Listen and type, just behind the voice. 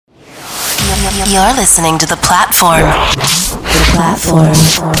You're listening to The Platform. The Platform,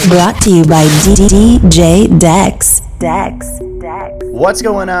 brought to you by DJ Dex. What's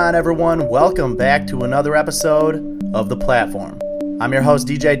going on, everyone? Welcome back to another episode of The Platform. I'm your host,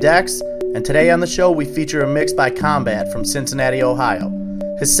 DJ Dex, and today on the show we feature a mix by Kombat from Cincinnati, Ohio.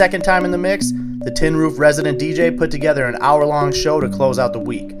 His second time in the mix, the Tin Roof resident DJ put together an hour-long show to close out the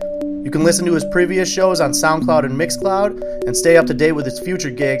week. You can listen to his previous shows on SoundCloud and Mixcloud, and stay up to date with his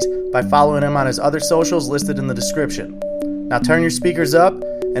future gigs by following him on his other socials listed in the description. Now turn your speakers up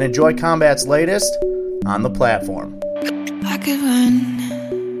and enjoy Kombat's latest on The Platform. I could run,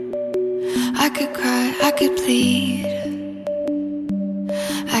 I could cry, I could plead.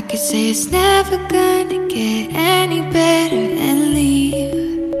 I could say it's never gonna get any better and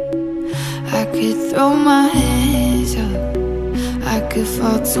leave. I could throw my hands up, I could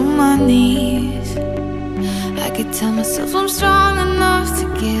fall to my knees. I could tell myself I'm strong enough to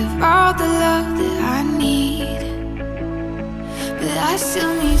give all the love that I need. But I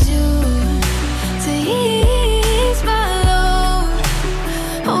still need you to ease my load.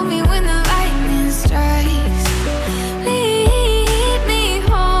 Hold me when the lightning strikes. Lead me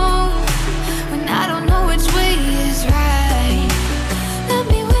home when I don't know which way is right. Love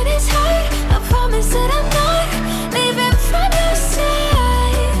me when it's hard, I promise that I'm not leaving from your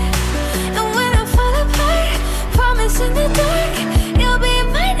side. And when I fall apart, promise in the dark, you'll be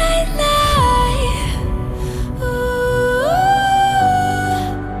my nightlight. Ooh,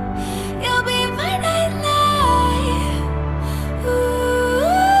 you'll be my nightlight. Ooh,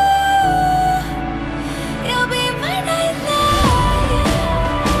 you'll be my nightlight.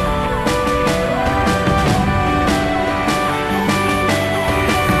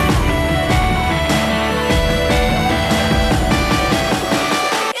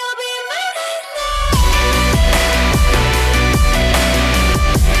 You'll be my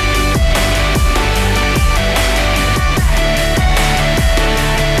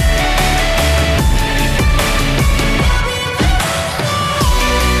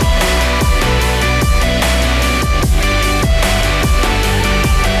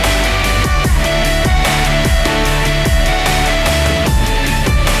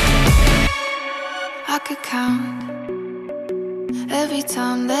I could count every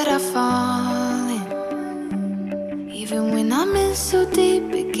time that I fall in. Even when I'm in so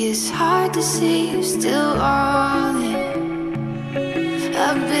deep, it gets hard to see you're still all in.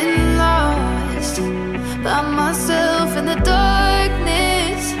 I've been lost by myself in the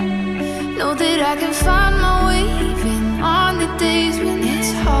darkness. Know that I can find my way even on the days when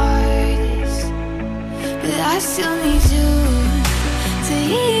it's hardest. But I still need you to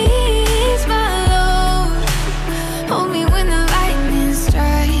ease my load. Hold me when the lightning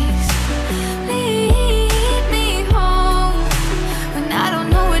strikes. Lead me home when I don't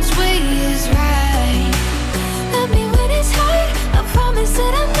know which way is right. Love me when it's hard, I promise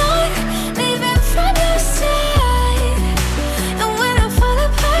that I'm not leaving from your side. And when I fall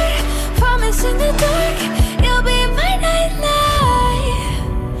apart, promise in the dark,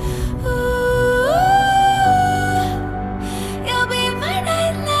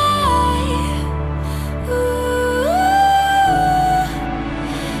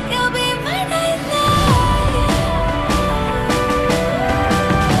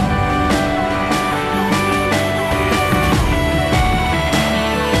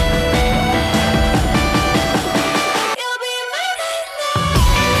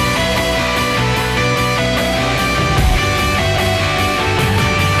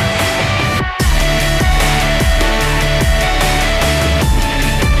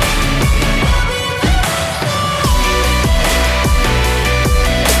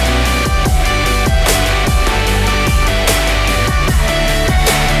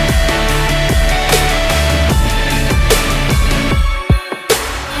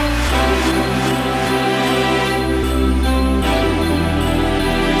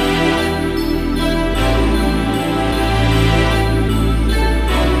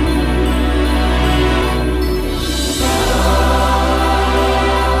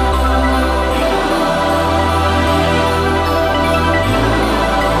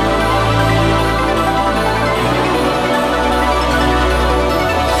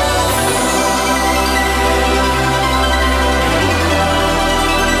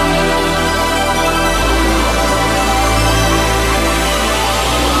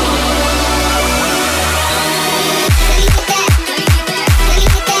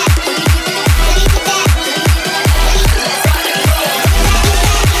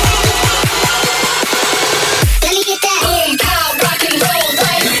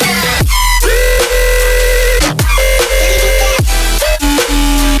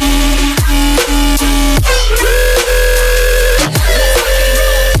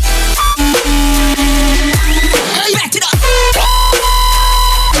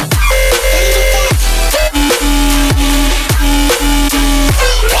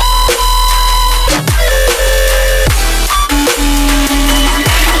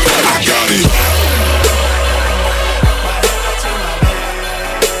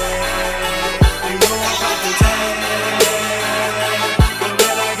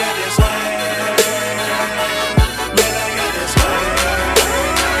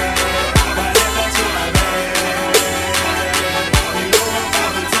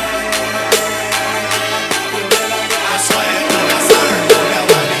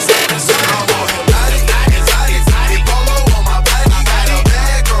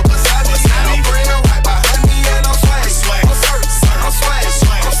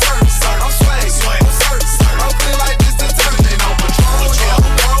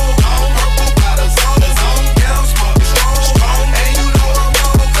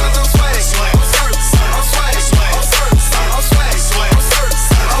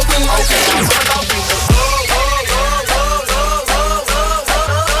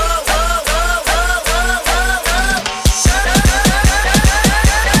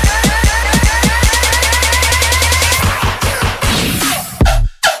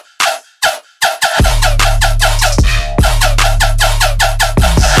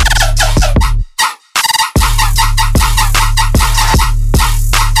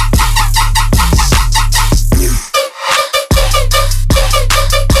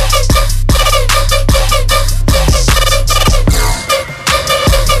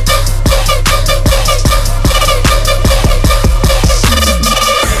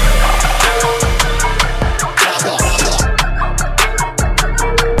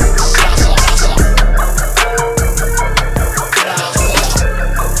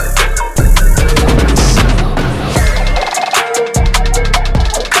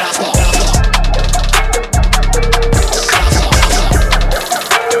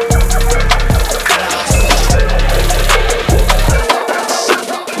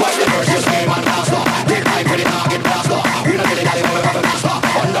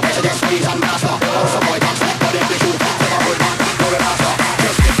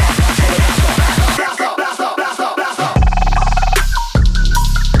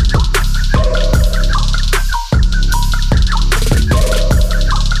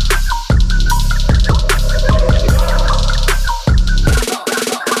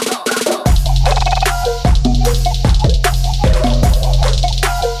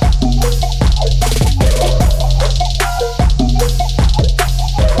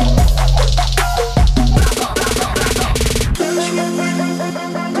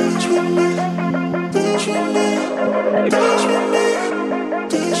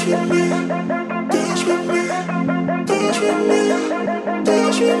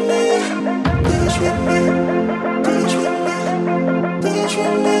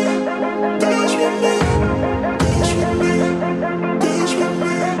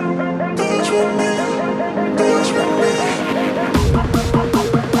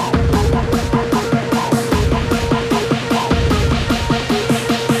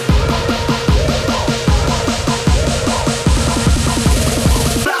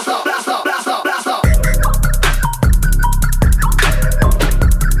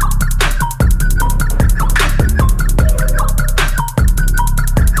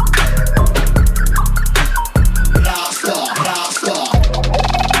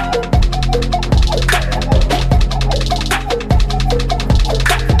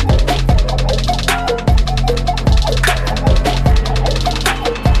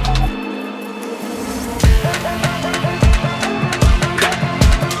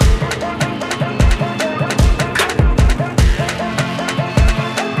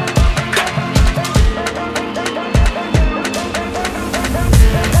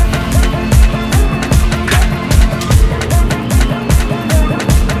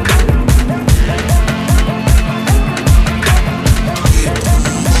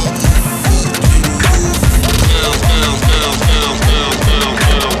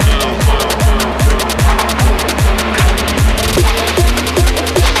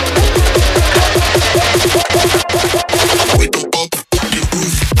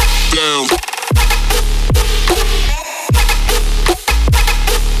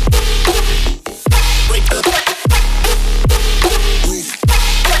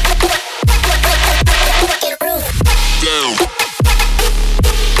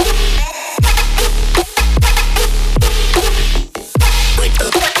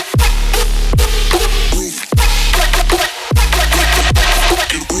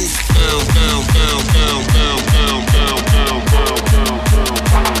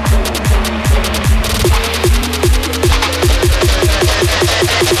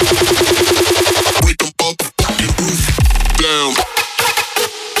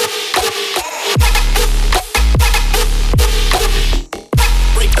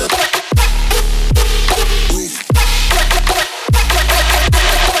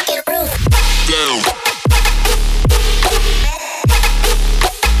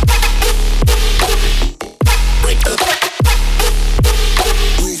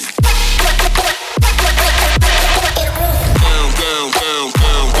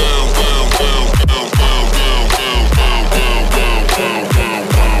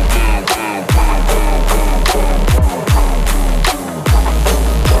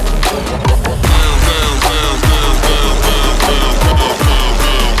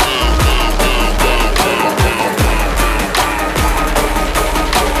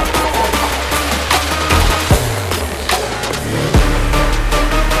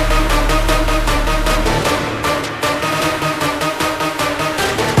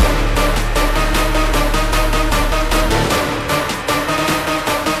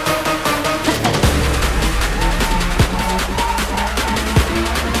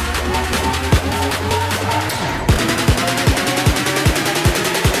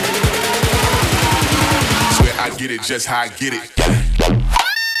 get it just how I get it.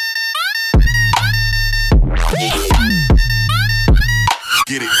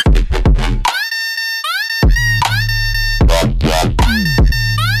 Get it.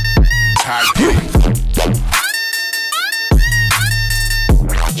 How I get it.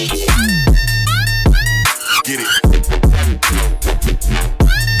 Get it.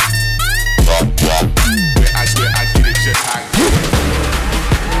 I swear I get it just how I get it.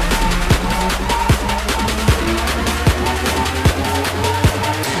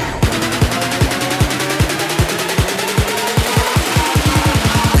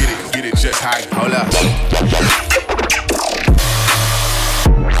 Get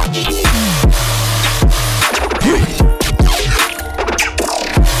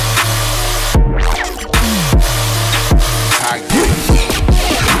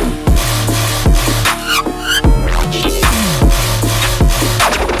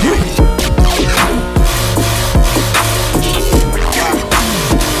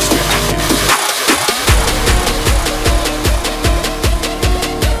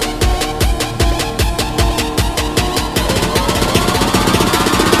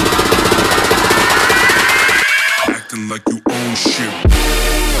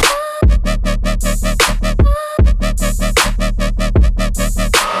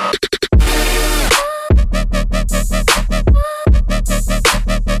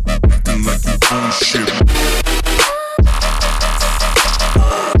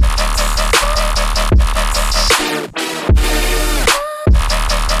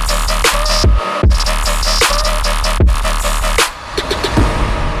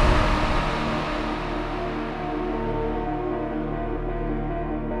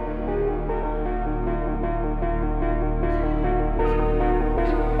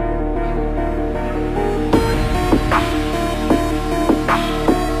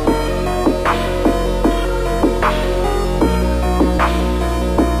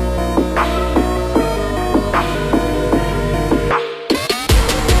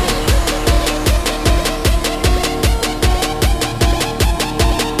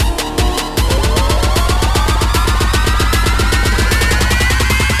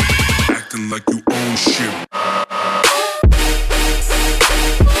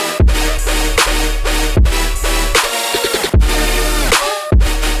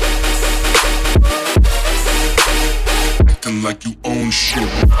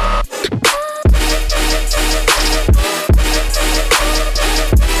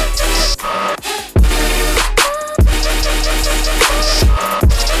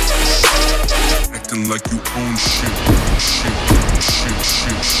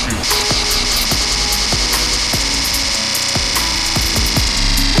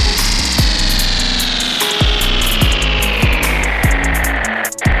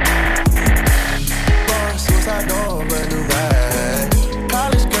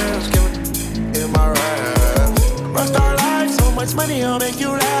money, I'll make you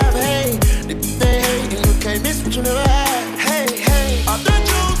laugh. Hey, they hate and you can't miss what you never had. Hey, hey, off the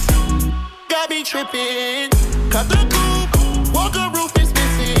juice, got me tripping. Cut the coupe, Walker roof is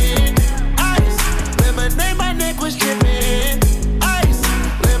missing. Ice, lemonade, my neck was dripping. Ice,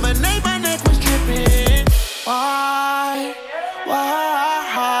 lemonade, my neck was dripping. Why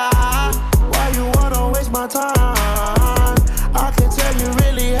you wanna waste my time? I can tell you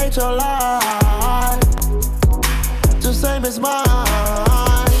really hate your life, the same as mine.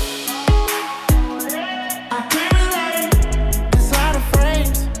 I can't relate, inside the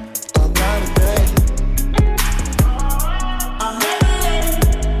frames, I'm not a day. I'm never late,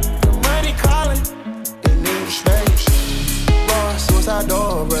 the money calling, in English names. Boy, suicide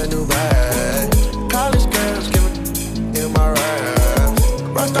door, brand new bag. College girls giving in my rap.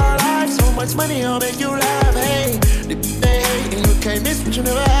 Rockstar life, so much money, I'll make you laugh. Hey, they hate and you can't miss what you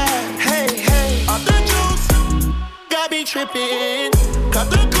never had. Hey, hey, off the juice, got me tripping. Cut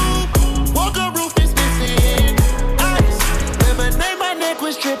the coupe, Walker roof is missing. Ice, lemonade, my neck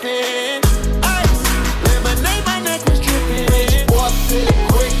was dripping. Ice, lemonade, my neck was dripping. Boy, city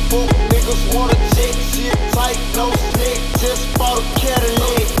quick, book niggas wanna check shit tight, no stick, just bought a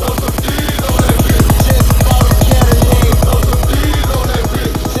Cadillac. Just bought a Cadillac.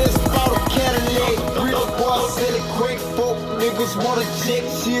 Just bought a Cadillac. Real boy, city quick, book niggas wanna check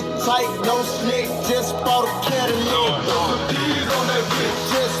shit tight, no slick, just bought a Cadillac.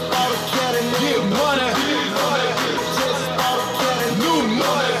 Just bought a Cadillac. Get money. Just bought a Cadillac. New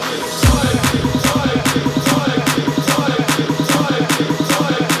money.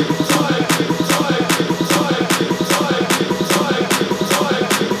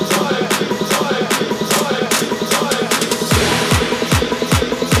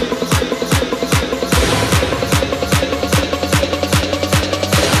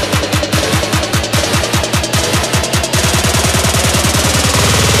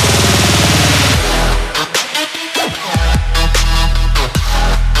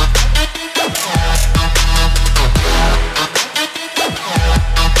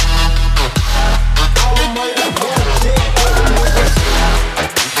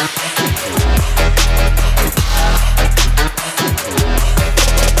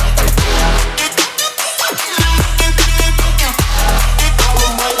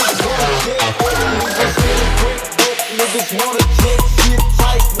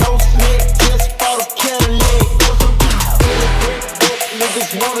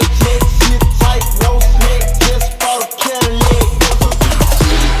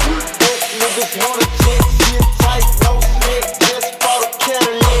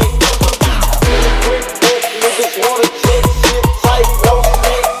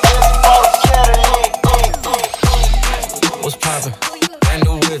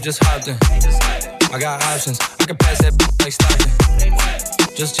 I got options, I can pass that like Stockton.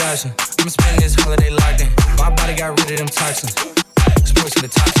 Just joshing, I'ma spend this holiday locked in. My body got rid of them toxins. Sports in the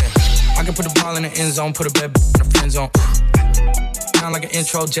top 10. I can put the ball in the end zone, put a bad in the friend zone. Sound like an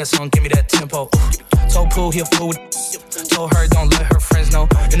intro jet song, give me that tempo. Told Pooh he a fool with. Told her don't let her friends know.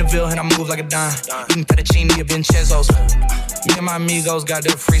 In the Ville and I move like a dime. Eating fettuccine at Vincenzo's. Me and my amigos got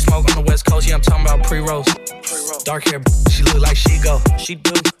that free smoke on the West Coast. Yeah, I'm talking about pre-rolls. Dark hair, she look like she go. She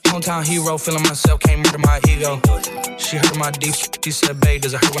do. Hometown hero, feeling myself, can't murder my ego. She heard my deep, she said, babe,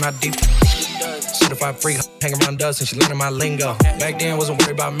 does it hurt when I deep? Certified freak, hang around us and she learning my lingo. Back then, wasn't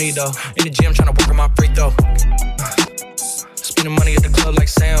worried about me though. In the gym, trying to work on my free throw. Spending money at the club like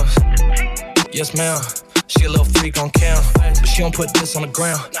Sam's. Yes, ma'am. She a little freak on cam, but she don't put this on the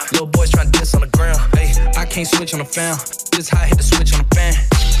ground. Little boys tryna diss on the ground. Hey, I can't switch on the fan. This how I hit the switch on the fan.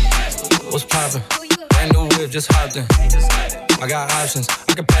 What's poppin'? Brand new whip, just hopped in. I got options,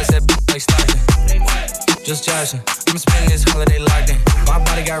 I can pass that like Stockton. Just joshing, I'ma spend this holiday locked in. My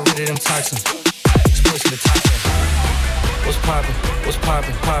body got rid of them toxins. Sports in the top 10. What's poppin'? What's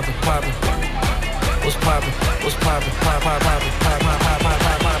poppin'? Poppin', poppin'. What's poppin'? What's poppin'? Pop, pop, poppin'. Pop, pop, pop, pop,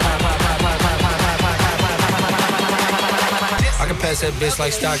 pop, pop, pop, pop, pop, pop, pop. I can pass that bitch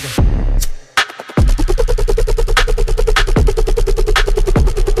like Stockton.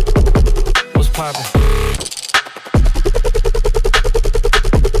 What's poppin'?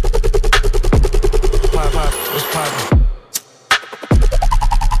 Pop, pop, what's poppin'?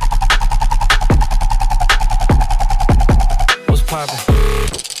 What's poppin'?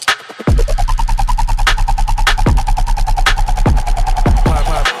 Pop,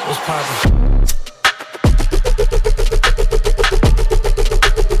 pop, what's poppin'?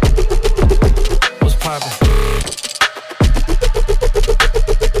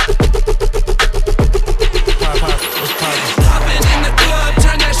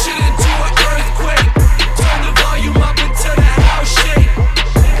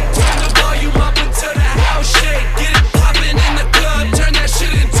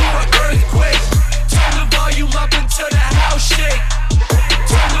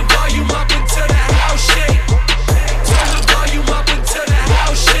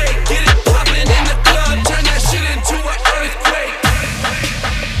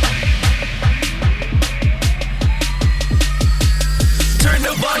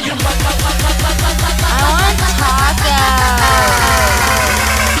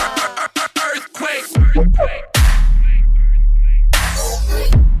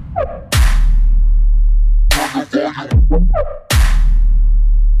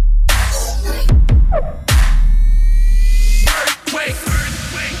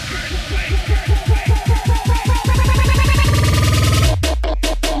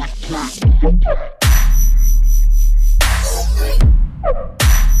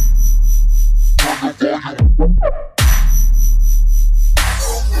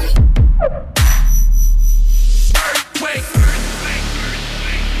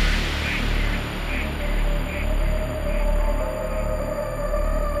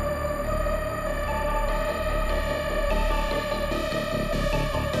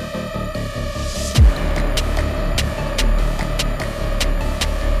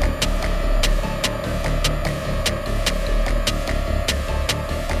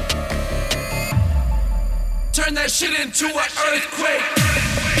 turn that shit into an earthquake.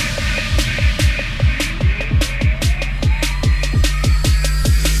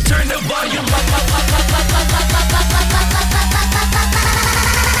 Turn the volume up.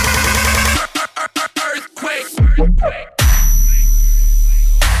 Earthquake.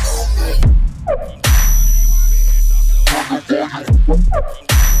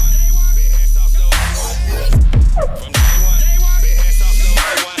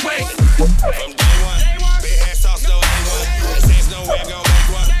 From day one, big head sauce, no anyone. It says no way I'm gon' make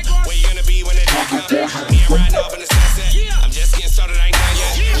one. Where you gonna be when the day come? Me, I'm riding off in the sunset. I'm just getting started, I ain't done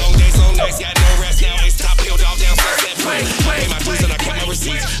yet. Long days, long nights, got no rest now. Ace top peeled off down Sunset Place. Pay my dues and I kept my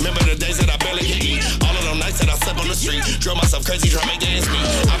receipts. Remember the days that I barely could eat. All of them nights that I slept on the street. Drove myself crazy, trying to make ends meet.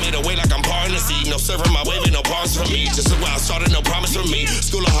 I made a way like I'm parting the seat. No serving my wave, ain't no pause for me. Just a while started, no promise from me.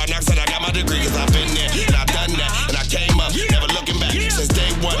 School of hard knocks and I got my degree. Cause I've been there and I've done that. And I came up, never looking back. Since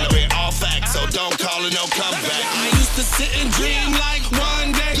day one, I've been all facts. So don't call it no comeback. I used to sit and dream like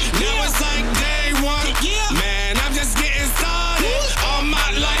one day. Now it's like day one. Man, I'm just getting started. All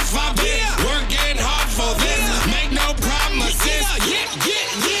my life I've been working hard for this. Make no promises. I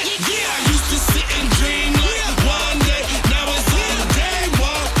used to sit and dream like one day. Now it's like day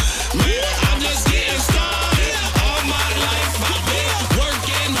one. Man, I'm just getting started. All my life I've been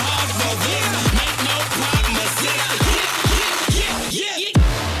working hard for this. Make no promises.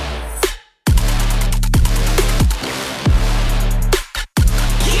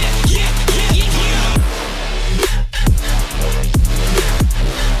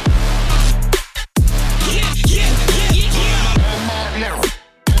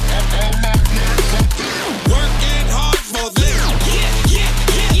 Working hard for this.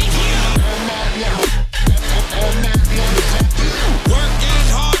 Working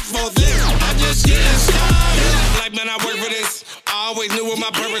hard for this. I just getting started. Like, man, I work for this. I always knew what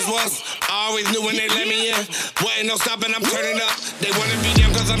my purpose was. I always knew when they let me in. Wasn't no stopping, I'm turning up. They wanna be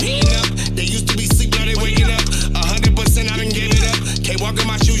them cause I'm heating up. They used to be sleep, now they waking up. 100% I done gave it up. Can't walk in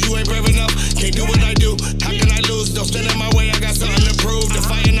my shoes, you ain't brave enough. Can't do what I do, how can I lose? Don't stand in my way, I got something to prove.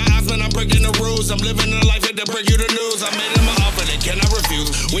 Defying the odds, man, I'm breaking the rules. I'm living a life, had to break you the news. I made them an offer, they cannot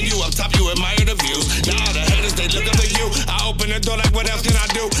refuse. When you up top, you admire the views. Now all the haters, they look up to you. I open the door like, what else can I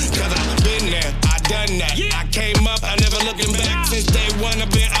do? Cause I've been there, I done that. I came up, I never looking back. Since day one,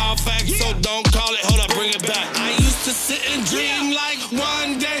 I've been all facts. So don't call it, hold up, bring it back. I used to sit and dream like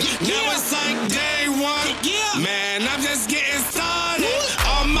one day. Now it's like day one. Man, I'm just getting started.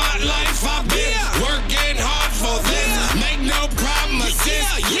 All my life I've been working hard for this. Make no promises.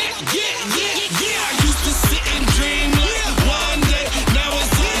 I used to sit and dream like one day. Now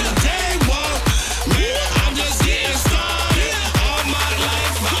it's like day one. Man, I'm just getting started. All my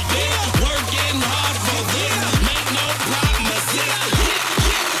life I've been working hard for this. Make no promises.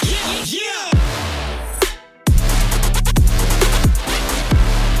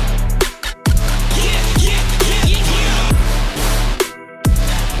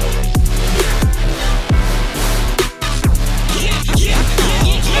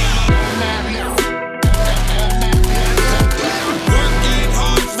 Working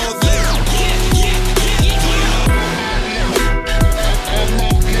hard for this.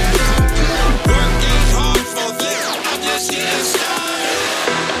 Working hard for this. I'm just getting started.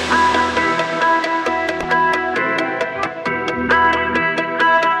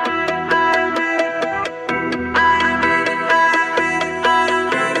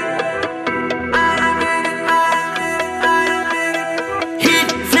 Hit,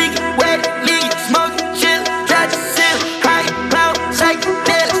 flick, wet, leak, smoke, chill, catch, seal, high, low,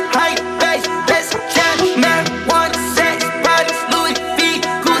 psychedelics, high, bass, best, jam, marijuana, sex, products, Louis V,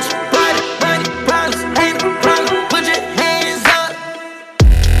 Gucci, Prada, money, problems, ain't no problem, put your hands up.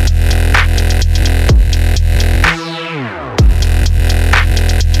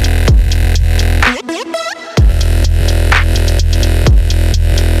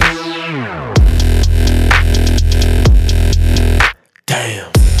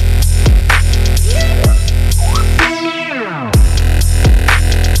 Damn.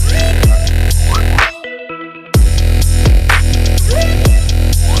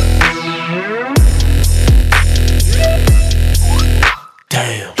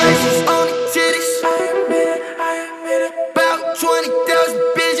 Damn. Faces on the titties, about 20,000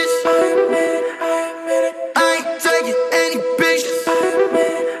 bitches. I ain't taking any pictures,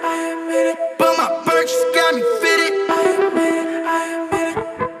 but my purchase got me fitted.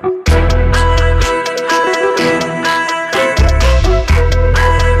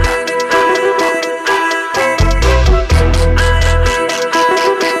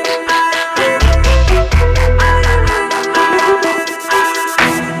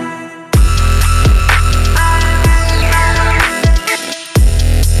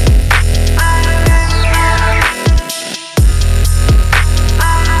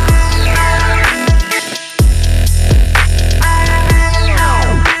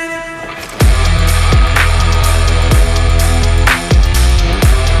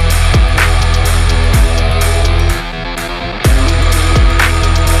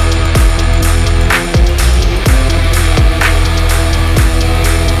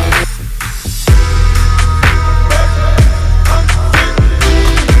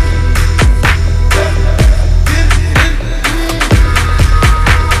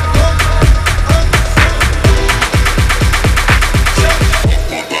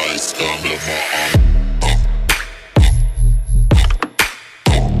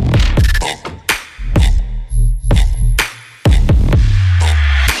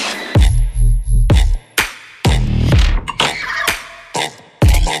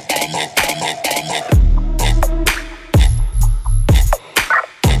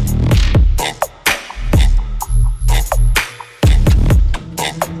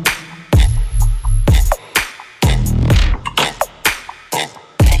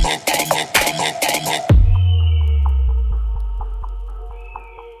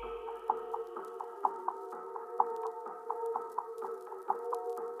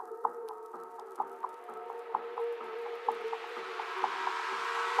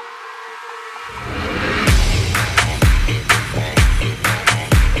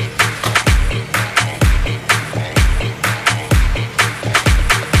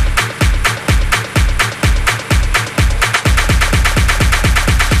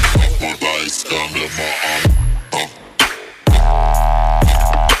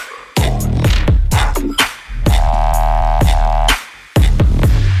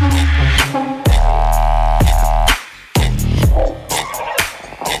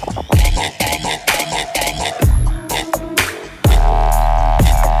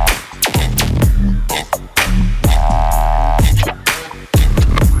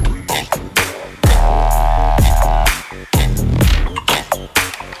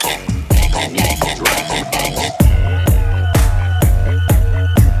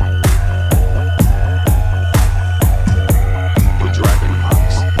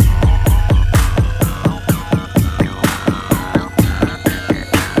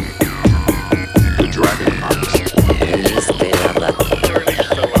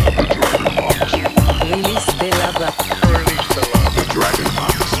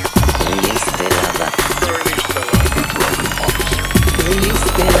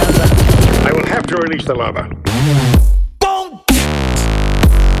 to release the lava. Boom!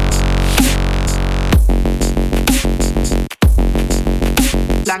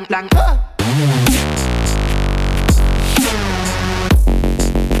 Lang, lang.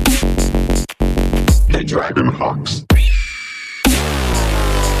 The Dragon Hawks.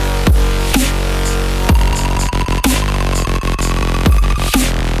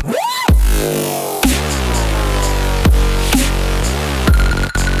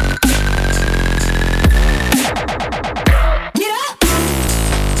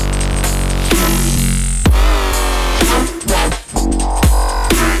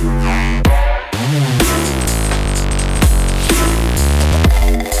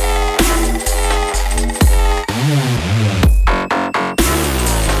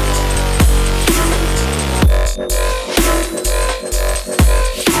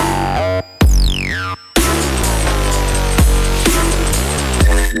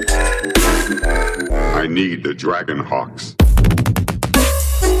 I need the Dragon Hawks.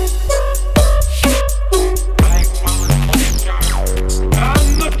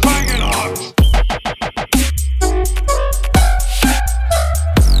 And the Dragon Hawks.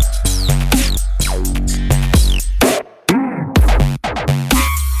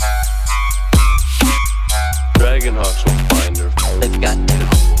 Dragon Hawks will find her. They've got to.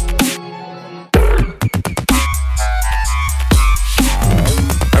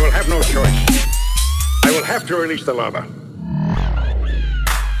 I will have no choice. I will have to release the lava.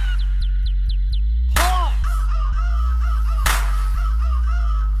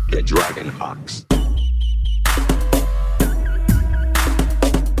 The Dragon Hawks.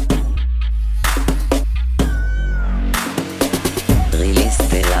 Release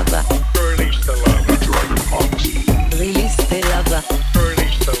the lava. Release the lava. Dragon Hawks. Release the lava.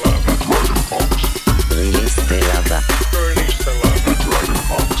 Release the lava. Dragon Hawks. Release the lava. Release the lava. Dragon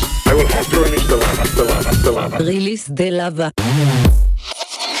Hawks. I will have to release the lava. The lava. The lava. Release the lava.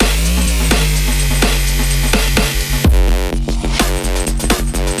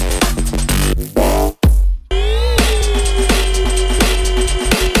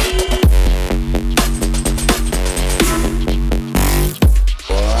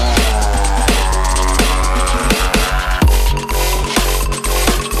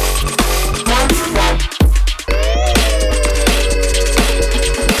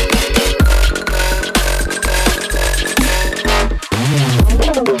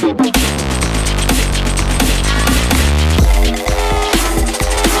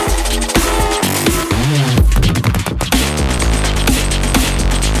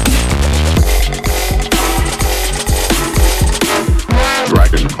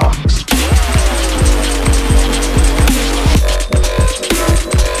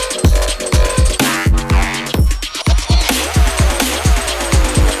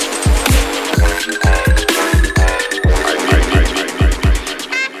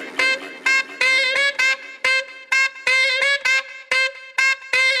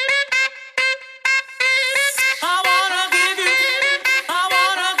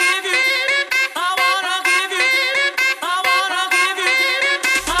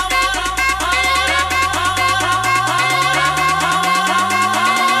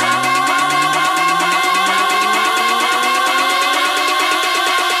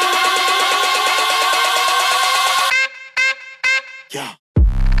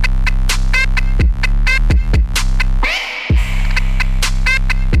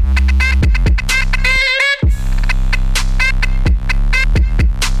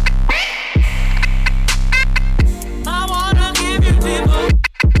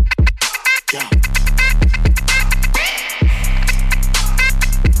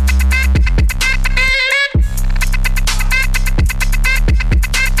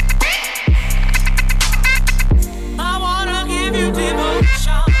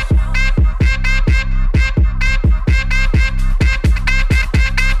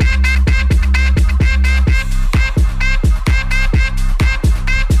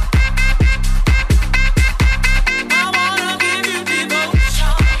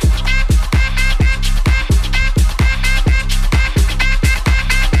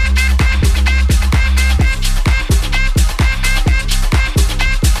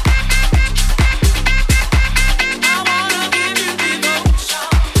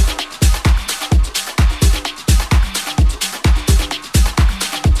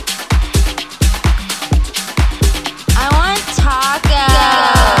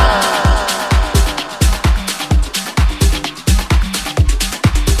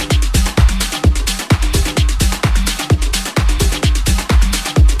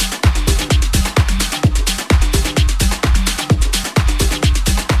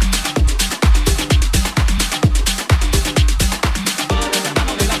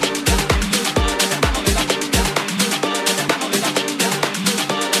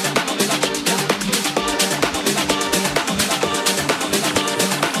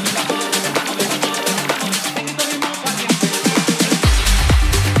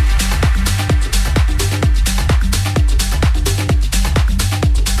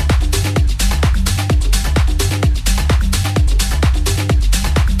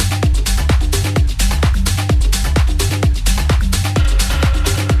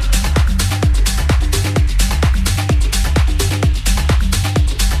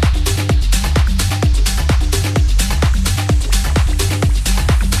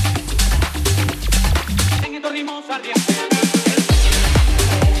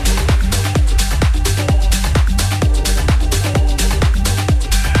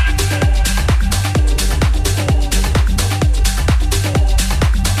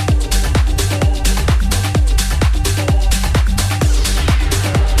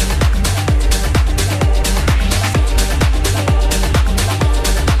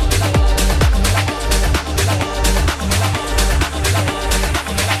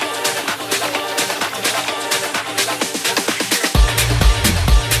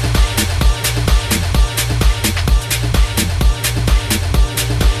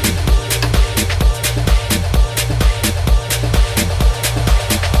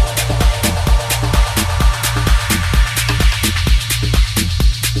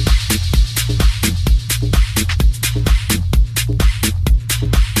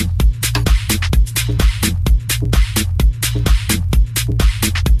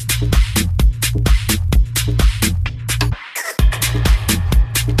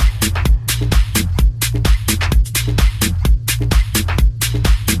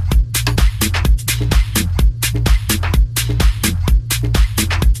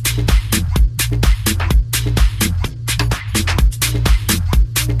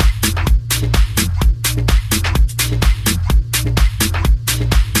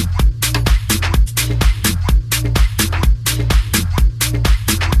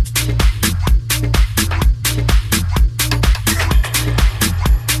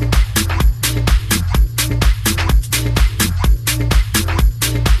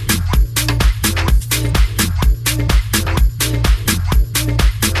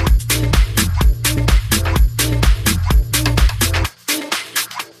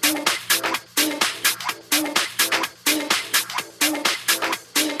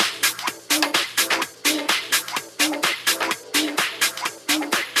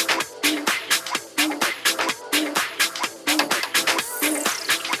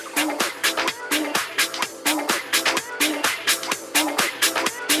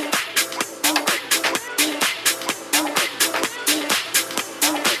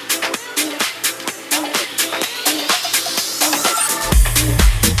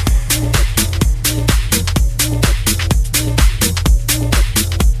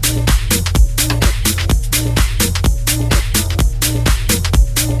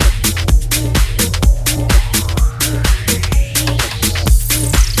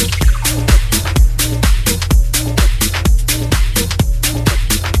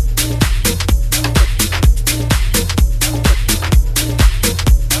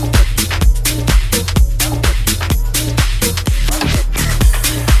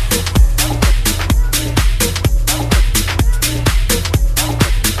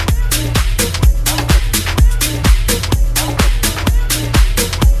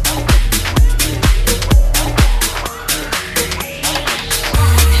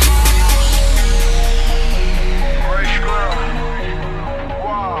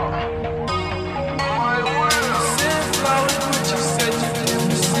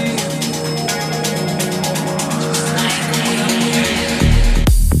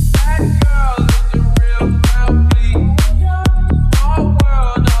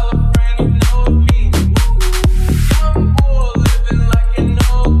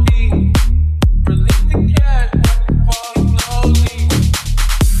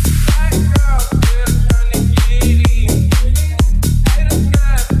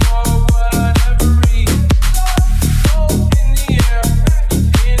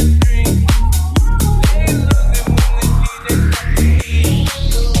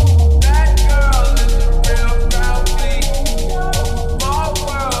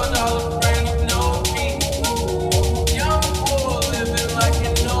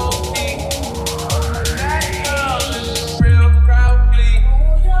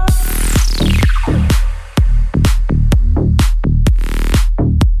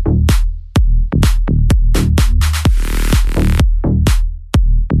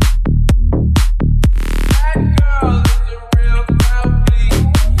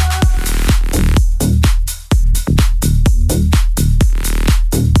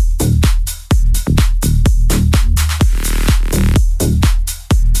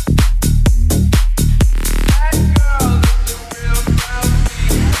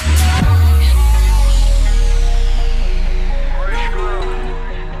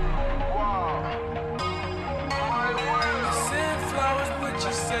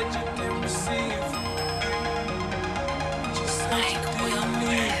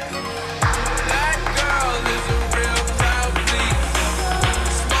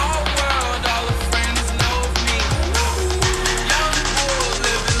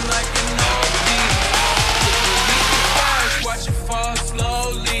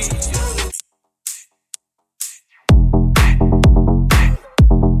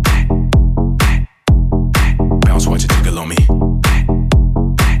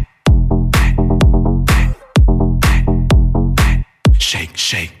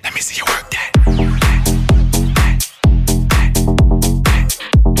 shake. Let me see you work that.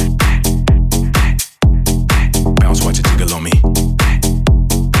 Bounce, watch it jiggle on me.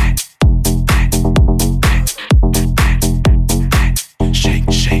 Shake,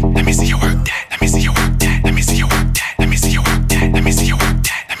 shake. Let me see you work that. Let me see you work that. Let me see you work that. Let me see you work that. Let me see you work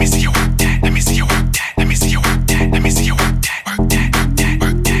that. Let me see you work that. Let me see you work that. Let me see you work that. Let me see you work that. Work that.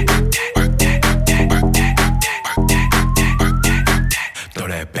 Work that. Work that. Work that. Work that. Work that. Work that. Throw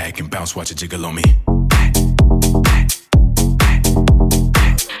that back and bounce. Watch it jiggle on me.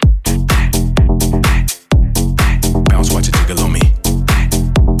 Bounce. Watch it jiggle on me.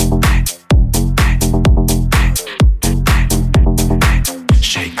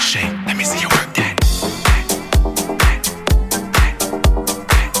 Shake, shake. Let me see you work that.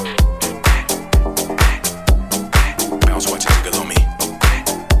 Bounce, watch it jiggle on me.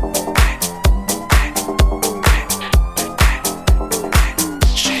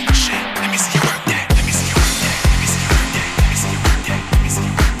 Shake, shake. Let me see you work that. Let me see you work that. Let me see you work that. Let me see you work that. Let me see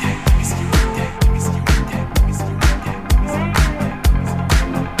you work that. Let me see you work that. Let me see you work that. Let me see you work that.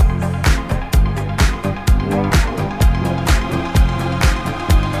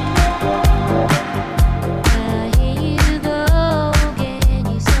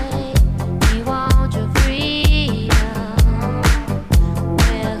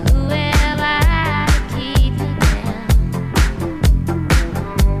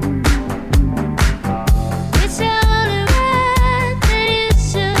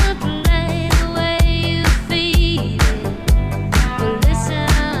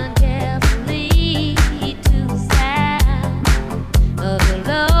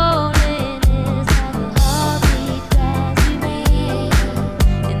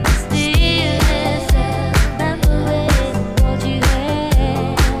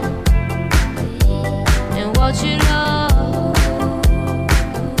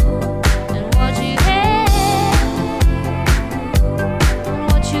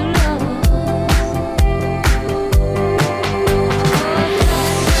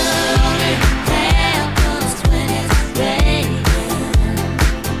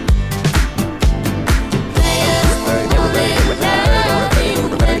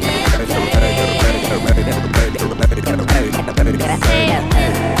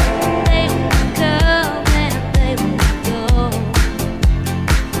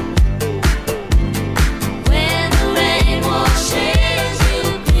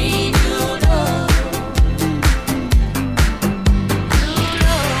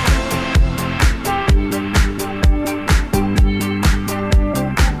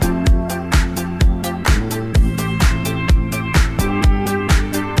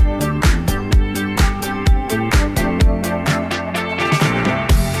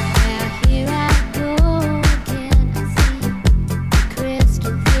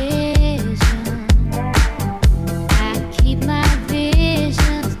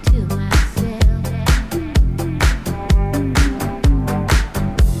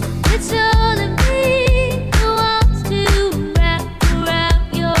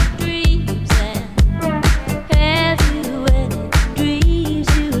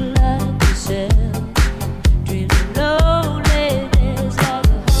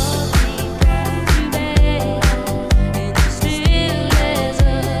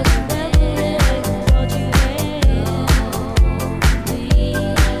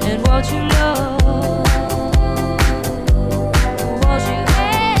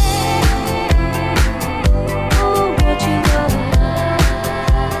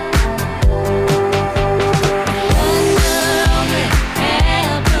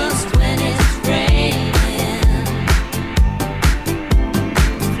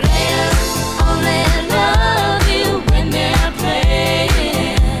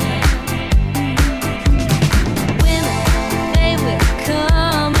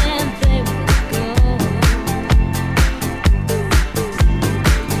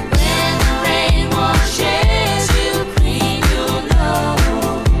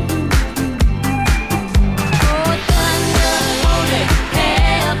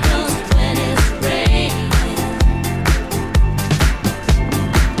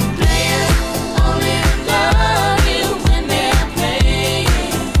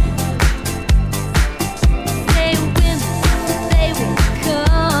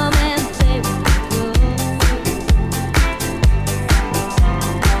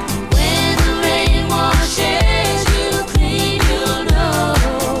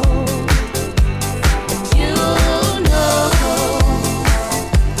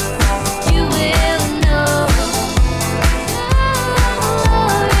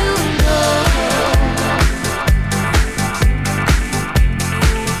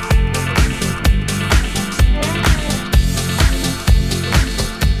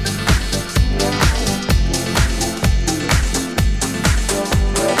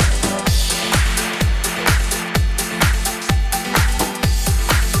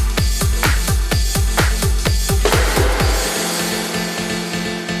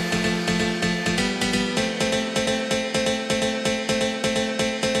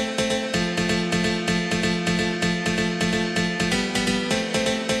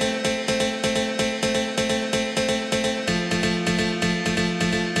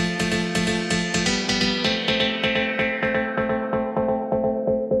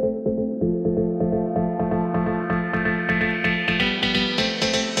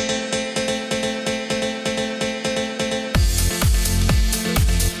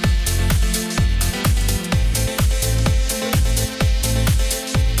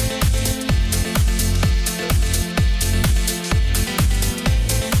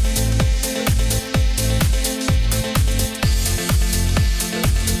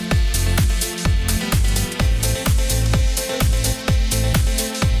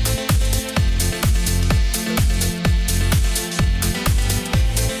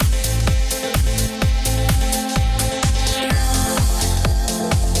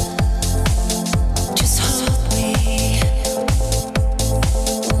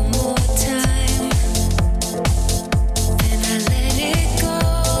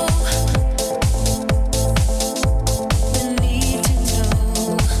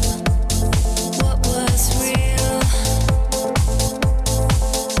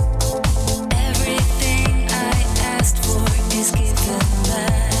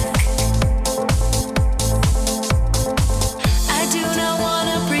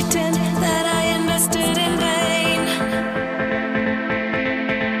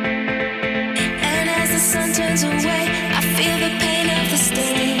 sun turns away, I feel the pain of the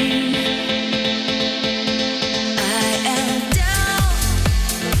stain. I am down,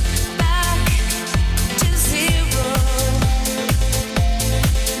 back to zero.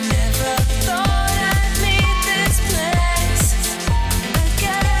 Never thought I'd meet this place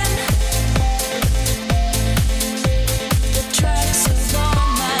again. The tracks of all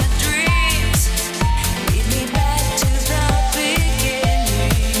my dreams lead me back to the beginning.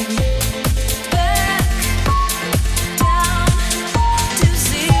 Back down to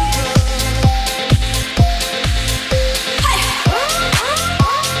zero.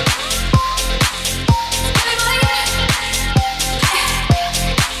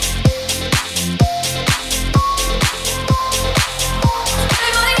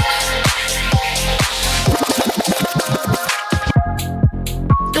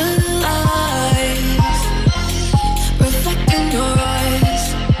 The lights reflect in your eyes.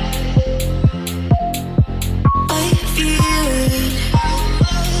 I feel it.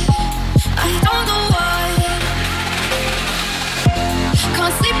 I don't know why.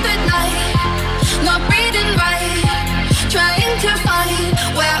 Can't sleep at night. Not breathing right. Trying to find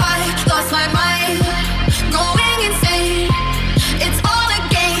where I lost my mind. Going insane. It's all a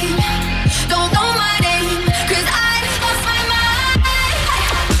game. Don't know my name, 'cause I lost my mind.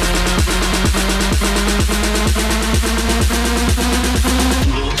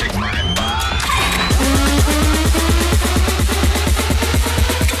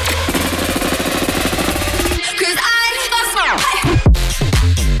 Cause I lost my mind.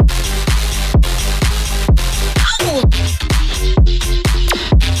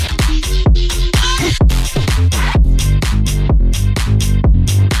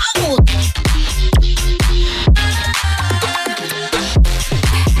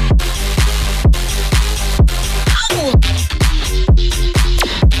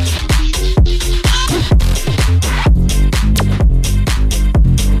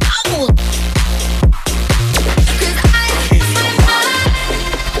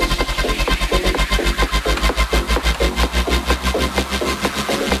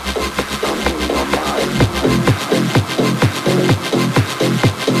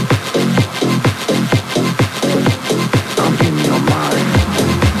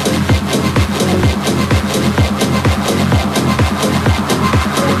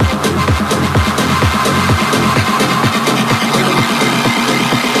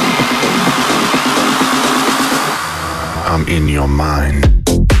 I'm in your mind.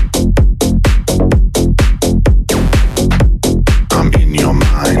 I'm in your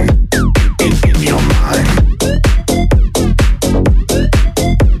mind. In your mind.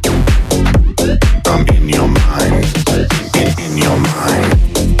 I'm in your mind. In your mind.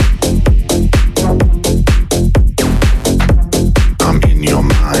 I'm in your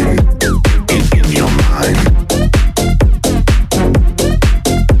mind. In your mind.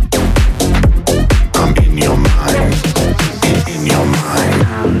 I'm in your mind. In your mind.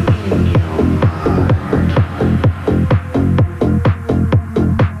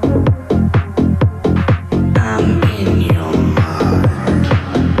 I'm in your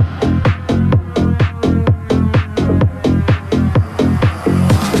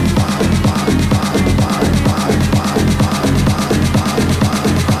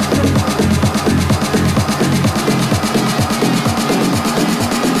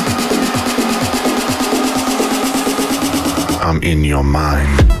mind. I'm in your mind.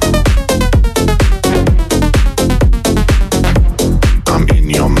 I'm in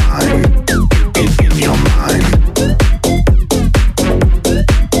your mind. In your mind.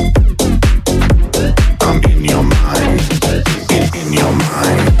 I'm in your mind. In your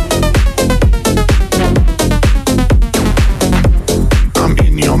mind. I'm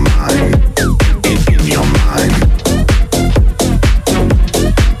in your mind. In your mind.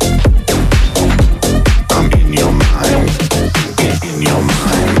 I'm in your mind. In your mind.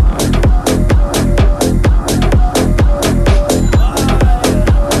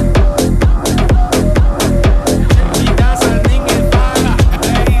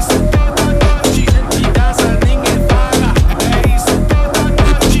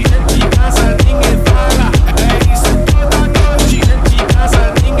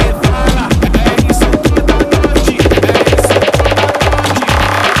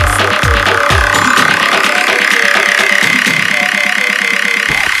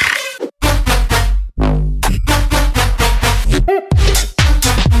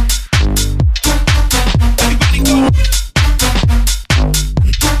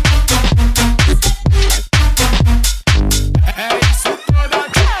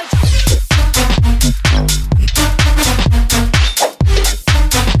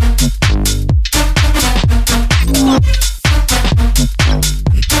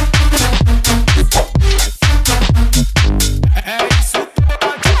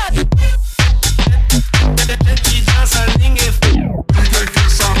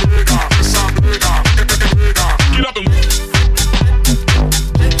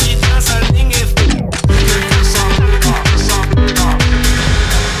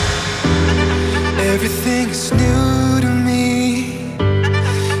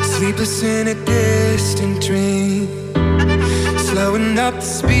 helpless in a distant dream, slowing up the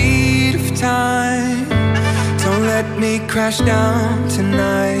speed of time. Don't let me crash down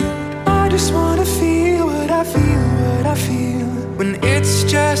tonight. I just wanna feel what I feel, what I feel when it's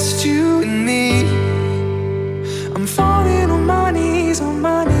just you and me. I'm falling on my knees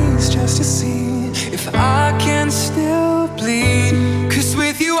just to see if I can still bleed. 'Cause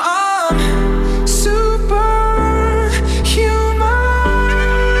with you I'm superhuman.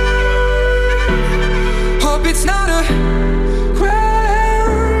 Hope it's not a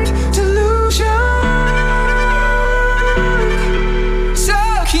grand delusion. So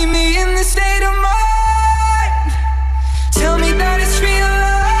keep me in this state of mind. Tell me that it's real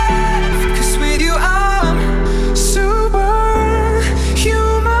life. 'Cause with you I'm superhuman,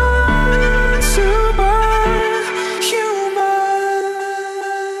 superhuman.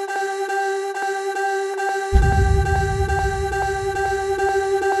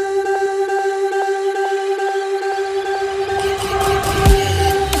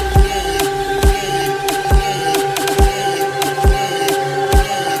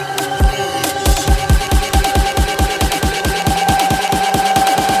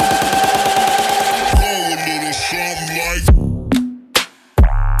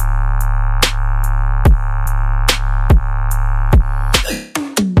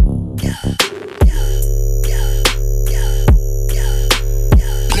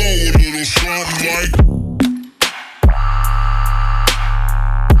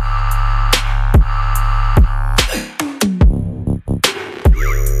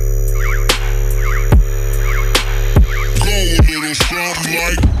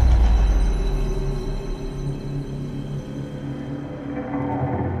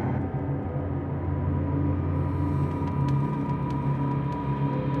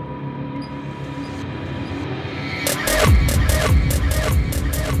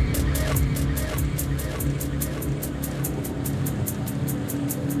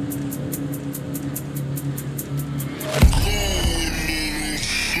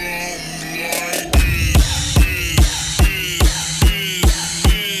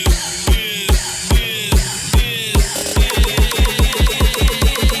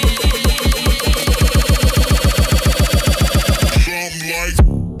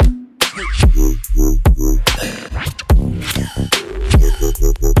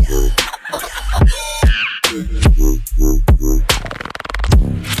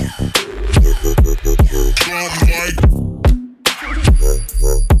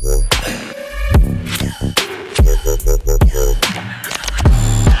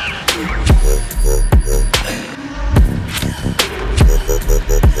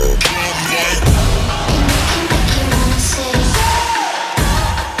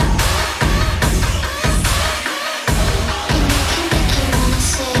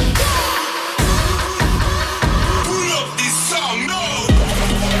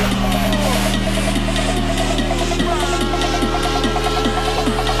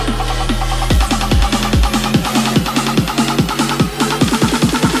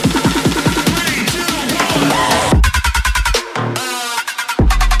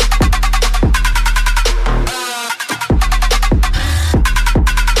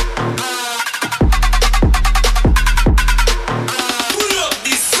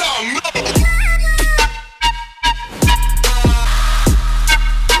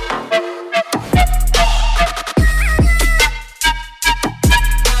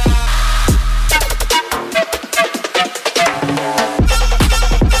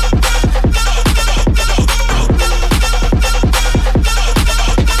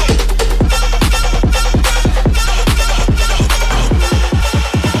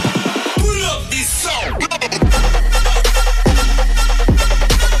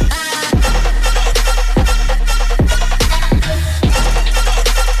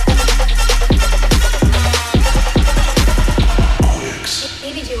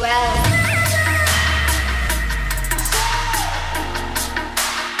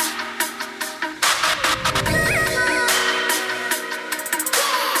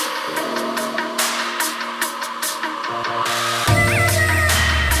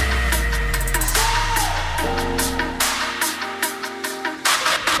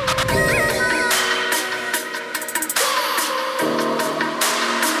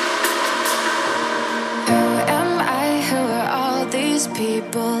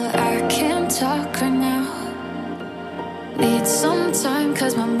 Need some time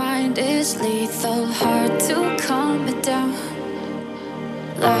cause my mind is lethal. Hard to calm it down.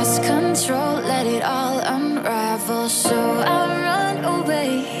 Lost control, let it all unravel. So I run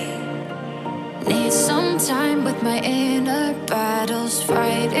away. Need some time with my inner battles.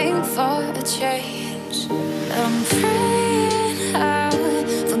 Fighting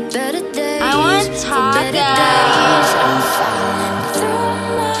better days. I'm falling through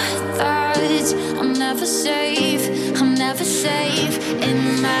my thoughts. I'm never safe, I'm never safe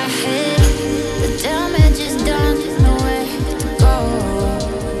in my head. The damage is done, nowhere to go,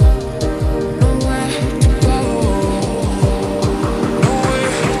 nowhere to go,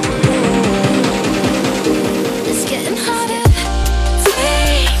 nowhere to go. It's getting harder,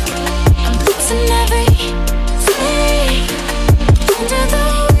 I'm losing everything under the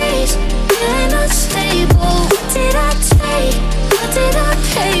waves, feeling unstable. What did I take? What did I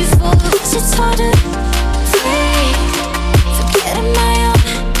pay for? 'Cause it's harder, forgetting my own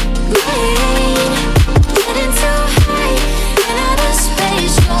brain, getting too high and out of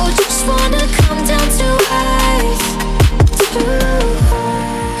space. No, just wanna come down to earth.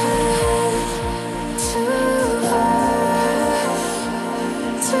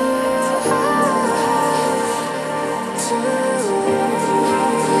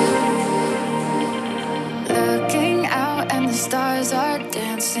 Looking out and the stars are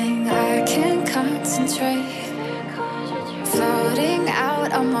dancing. I can't concentrate. Floating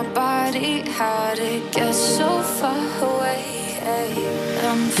out of my body, how'd it get so far away?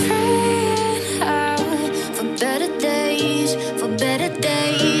 I'm praying out for better days, for better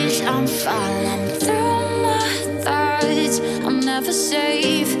days. I'm falling through my thoughts. I'm never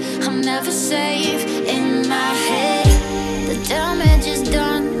safe, I'm never safe in my head. The damage